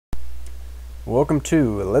Welcome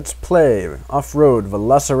to Let's Play Off-Road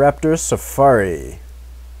Velociraptor Safari.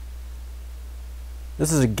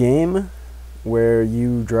 This is a game where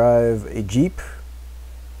you drive a Jeep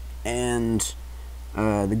and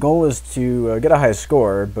the goal is to get a high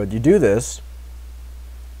score, but you do this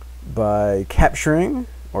by capturing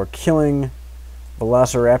or killing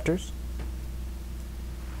Velociraptors.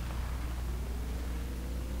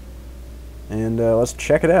 And let's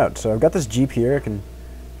check it out. So I've got this Jeep here. I can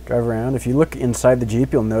drive around. If you look inside the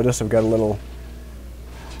Jeep, you'll notice I've got a little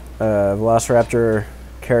Velociraptor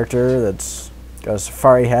character that's got a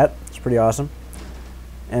safari hat. It's pretty awesome.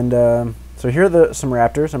 And so here are some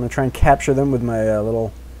raptors. I'm going to try and capture them with my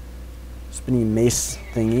little spinny mace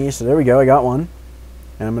thingy. So there we go, I got one.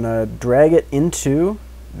 And I'm going to drag it into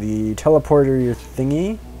the teleporter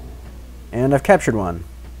thingy. And I've captured one.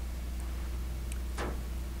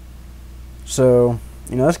 So,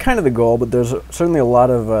 you know, that's kind of the goal, but there's certainly a lot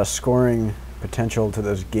of scoring potential to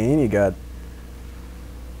this game. You got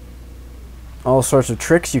all sorts of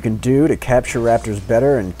tricks you can do to capture raptors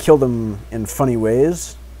better and kill them in funny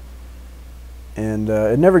ways. And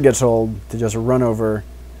it never gets old to just run over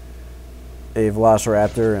a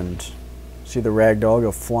Velociraptor and see the ragdoll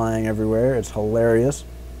go flying everywhere. It's hilarious.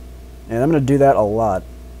 And I'm going to do that a lot.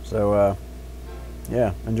 So,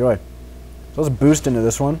 yeah, enjoy. So let's boost into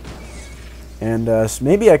this one. And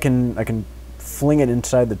maybe I can fling it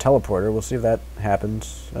inside the teleporter. We'll see if that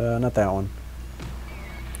happens. Not that one.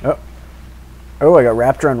 Oh, I got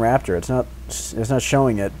raptor on raptor. It's not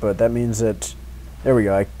showing it, but that means that there we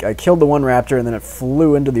go. I killed the one raptor and then it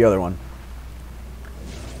flew into the other one,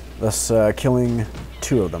 thus killing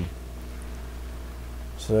two of them.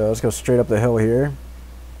 So let's go straight up the hill here.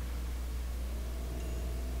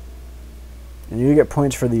 And you get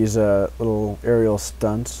points for these little aerial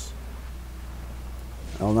stunts.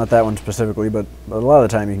 Well, not that one specifically, but a lot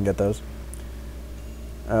of the time you can get those.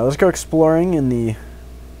 Let's go exploring in the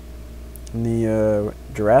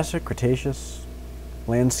Jurassic, Cretaceous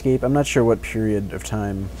landscape. I'm not sure what period of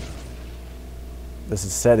time this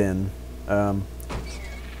is set in. Alright,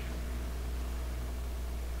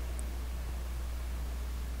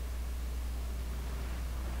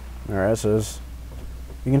 so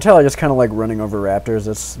you can tell I just kind of like running over raptors.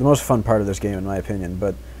 That's the most fun part of this game in my opinion,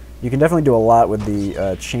 but you can definitely do a lot with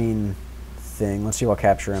the chain thing. Let's see if I'll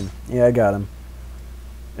capture him. Yeah, I got him.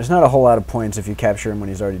 There's not a whole lot of points if you capture him when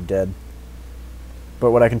he's already dead.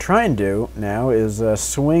 But what I can try and do now is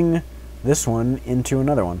swing this one into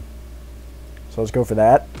another one. So let's go for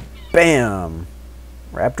that. Bam!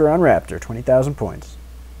 Raptor on raptor, 20,000 points.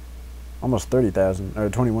 Almost 30,000, or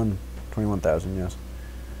 21,000, yes.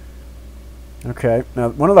 Okay, now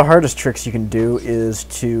one of the hardest tricks you can do is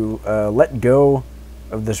to let go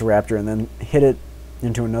of this raptor and then hit it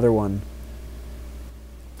into another one.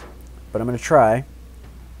 But I'm going to try.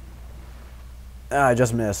 Ah, I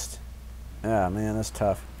just missed. Ah, man, that's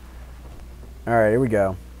tough. Alright, here we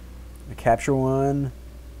go. I capture one.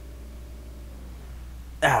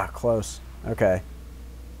 Ah, close. Okay.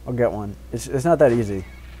 I'll get one. It's not that easy.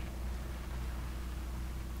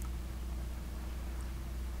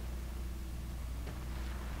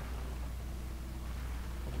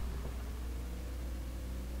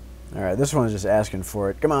 Alright, this one's just asking for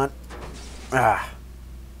it. Come on. Ah.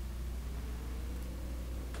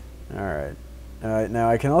 Alright. Now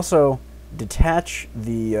I can also detach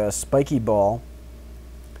the spiky ball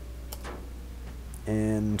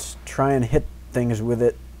and try and hit things with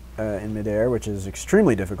it in midair, which is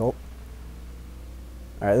extremely difficult.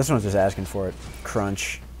 Alright, this one's just asking for it.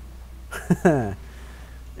 Crunch.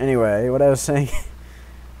 Anyway, what I was saying,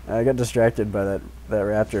 I got distracted by that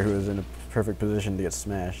raptor who was in a perfect position to get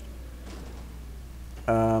smashed.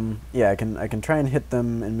 Yeah, I can try and hit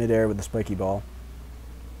them in midair with the spiky ball.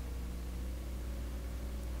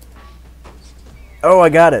 Oh, I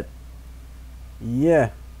got it.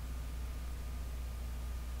 Yeah.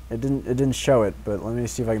 It didn't show it, but let me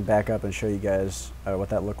see if I can back up and show you guys what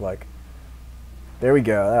that looked like. There we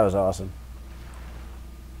go. That was awesome.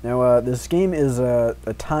 Now, this game is a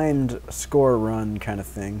timed score run kind of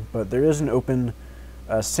thing, but there is an open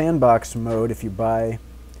sandbox mode if you buy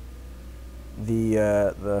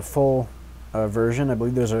the full version. I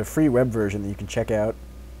believe there's a free web version that you can check out.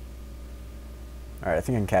 Alright, I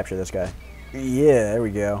think I can capture this guy. Yeah, there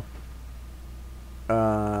we go.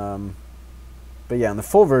 But yeah, in the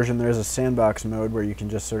full version there is a sandbox mode where you can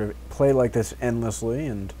just sort of play like this endlessly,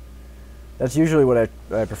 and that's usually what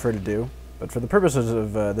I prefer to do. But for the purposes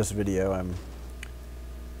of this video, I'm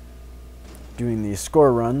doing the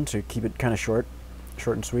score run to keep it kind of short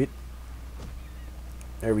and sweet.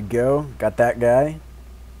 There we go. Got that guy.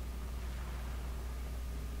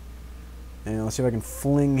 And let's see if I can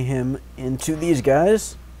fling him into these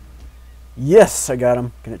guys. Yes, I got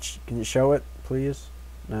him. Can you show it, please?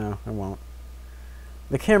 No, I won't.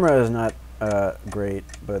 The camera is not great,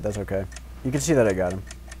 but that's okay. You can see that I got him.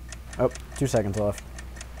 Oh, 2 seconds left.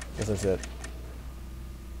 Guess that's it.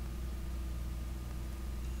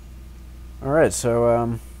 Alright,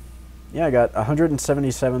 so, yeah, I got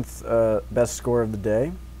 177th best score of the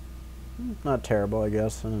day. Not terrible, I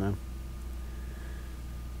guess. I don't know.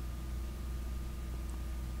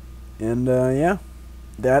 And, yeah,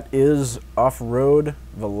 that is Off-Road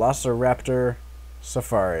Velociraptor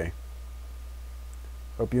Safari.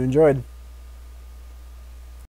 Hope you enjoyed.